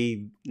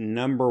probably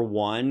number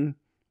one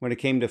when it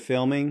came to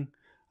filming.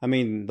 I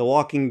mean, The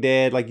Walking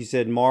Dead, like you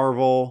said,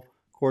 Marvel,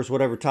 of course,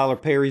 whatever Tyler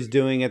Perry's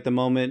doing at the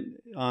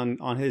moment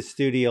on his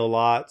studio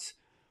lots.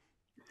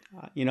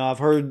 I've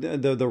heard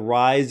the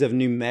rise of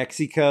New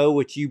Mexico,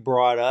 which you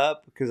brought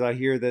up, because I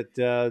hear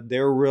that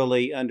they're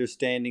really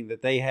understanding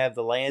that they have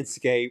the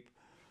landscape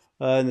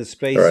and the All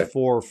space right.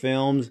 for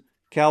films.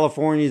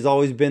 California's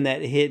always been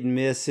that hit and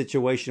miss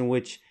situation,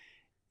 which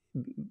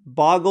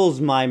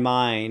boggles my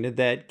mind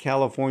that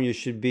California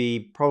should be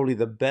probably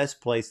the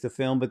best place to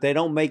film, but they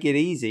don't make it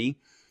easy.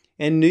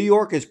 And New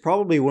York is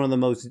probably one of the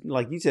most,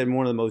 like you said,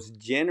 one of the most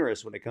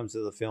generous when it comes to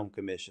the film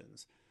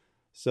commissions.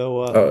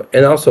 So,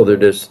 And also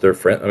they're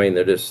friend. I mean,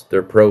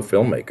 they're pro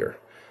filmmaker.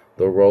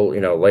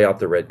 They'll lay out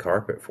the red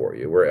carpet for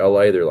you. Where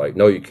LA, they're like,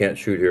 no, you can't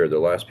shoot here. The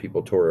last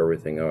people tore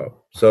everything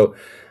up. So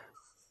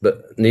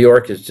but New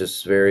York is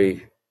just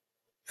very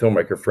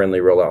filmmaker friendly.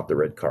 Roll out the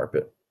red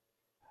carpet.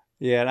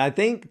 Yeah, and I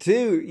think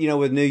too,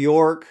 with New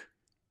York,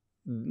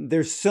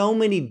 there's so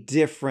many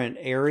different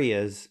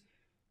areas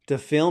to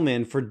film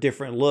in for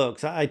different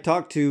looks. I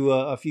talked to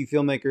a few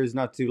filmmakers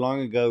not too long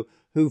ago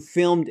who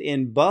filmed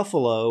in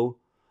Buffalo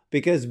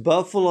because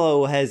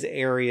Buffalo has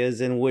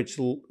areas in which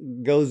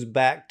goes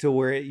back to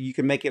where you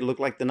can make it look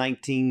like the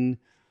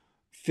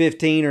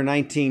 1915 or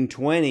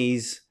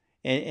 1920s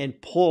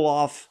and pull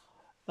off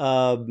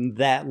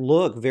that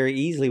look very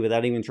easily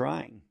without even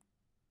trying.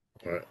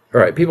 All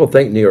right. People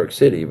think New York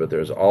City, but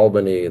there's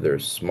Albany,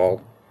 there's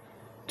small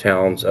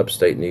towns,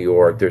 upstate New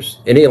York. There's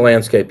any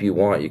landscape you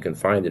want, you can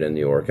find it in New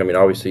York. I mean,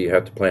 obviously, you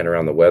have to plan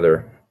around the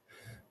weather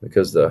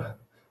because the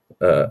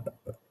uh,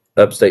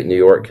 upstate New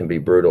York can be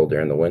brutal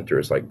during the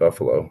winters, like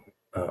Buffalo.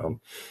 Um,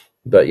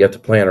 but you have to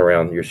plan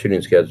around your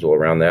shooting schedule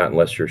around that,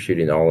 unless you're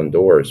shooting all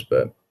indoors.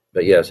 But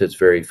yes, it's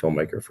very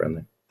filmmaker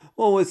friendly.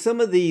 Well, with some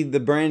of the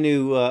brand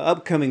new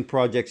upcoming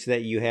projects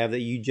that you have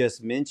that you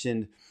just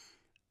mentioned,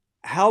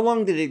 how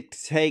long did it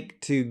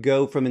take to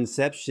go from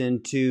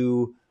inception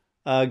to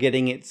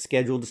getting it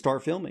scheduled to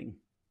start filming?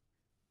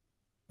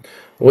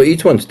 Well,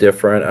 each one's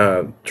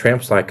different.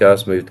 Tramps Like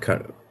Us moved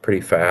kind of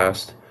pretty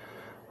fast.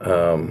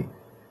 Um,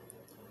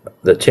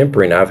 the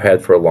Tempering I've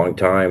had for a long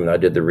time, and I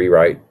did the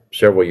rewrite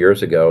several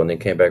years ago, and then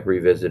came back,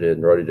 revisited,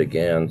 and wrote it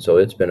again. So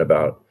it's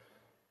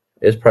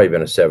probably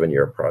been a 7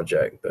 year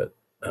project. But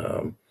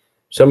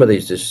some of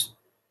these just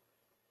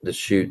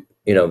shoot.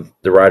 The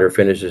writer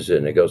finishes it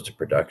and it goes to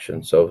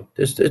production. So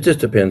it just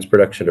depends,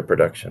 production to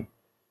production.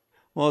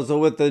 Well, so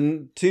with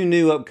the two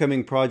new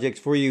upcoming projects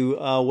for you,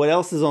 what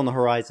else is on the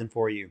horizon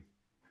for you?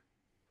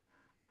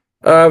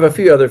 I have a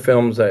few other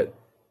films that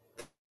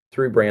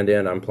through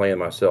Brand-In, I'm playing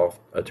myself,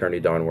 attorney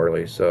Don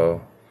Worley.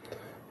 So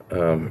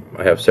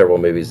I have several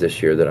movies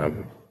this year that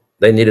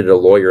they needed a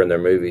lawyer in their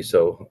movie,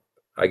 so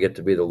I get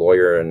to be the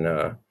lawyer,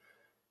 and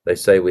they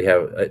say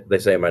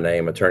my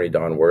name, attorney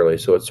Don Worley.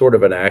 So it's sort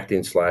of an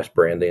acting /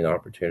 branding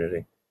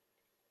opportunity.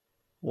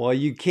 Well,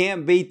 you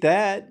can't beat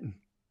that.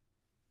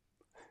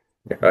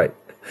 Right.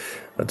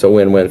 That's a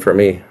win-win for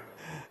me.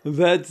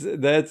 That's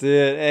it.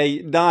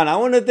 Hey, Don, I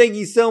want to thank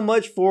you so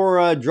much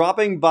for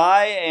dropping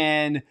by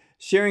and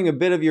sharing a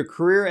bit of your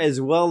career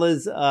as well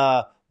as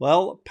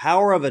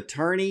Power of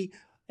Attorney.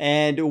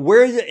 And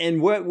where is it,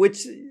 and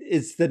which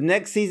is the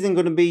next season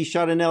going to be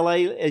shot in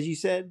LA, as you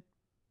said?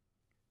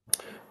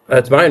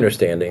 That's my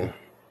understanding.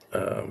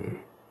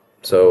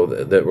 So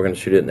that we're going to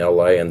shoot it in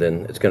LA, and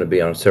then it's going to be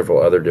on several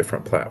other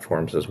different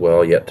platforms as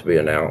well, yet to be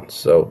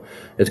announced. So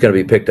it's going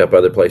to be picked up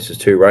other places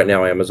too. Right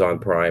now, Amazon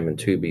Prime and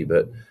Tubi,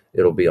 but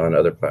it'll be on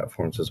other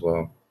platforms as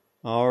well.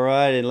 All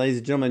right. And ladies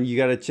and gentlemen, you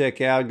got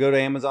to go to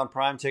Amazon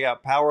Prime, check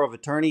out Power of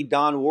Attorney,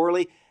 Don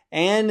Worley.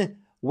 And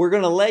we're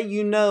going to let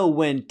you know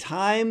when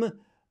Time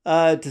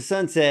to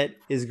Sunset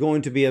is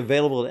going to be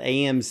available at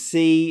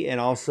AMC and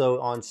also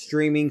on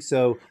streaming.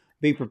 So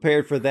be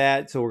prepared for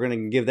that. So we're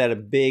going to give that a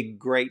big,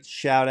 great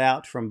shout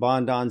out from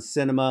Bondon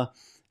Cinema.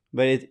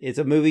 But it's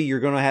a movie you're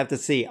going to have to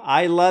see.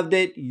 I loved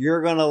it.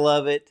 You're going to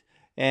love it.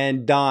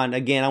 And Don,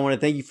 again, I want to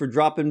thank you for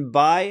dropping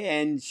by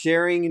and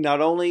sharing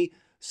not only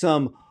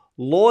some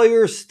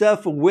lawyer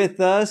stuff with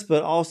us,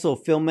 but also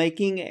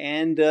filmmaking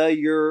and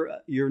your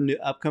new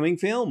upcoming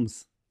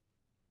films.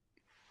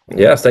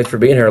 Yes, thanks for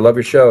being here. I love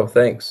your show.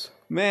 Thanks.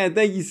 Man,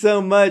 thank you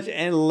so much.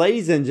 And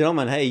ladies and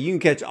gentlemen, hey, you can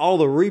catch all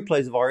the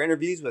replays of our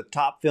interviews with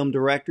top film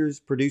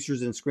directors,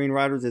 producers, and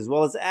screenwriters, as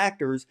well as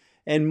actors,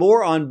 and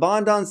more on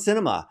Bondon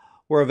Cinema.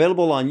 We're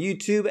available on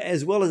YouTube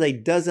as well as a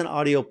dozen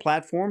audio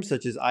platforms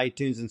such as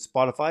iTunes and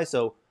Spotify.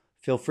 So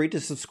feel free to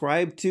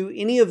subscribe to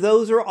any of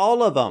those or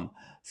all of them.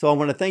 So I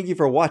want to thank you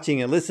for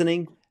watching and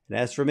listening. And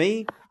as for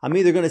me, I'm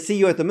either going to see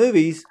you at the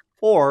movies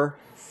or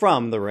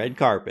from the red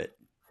carpet.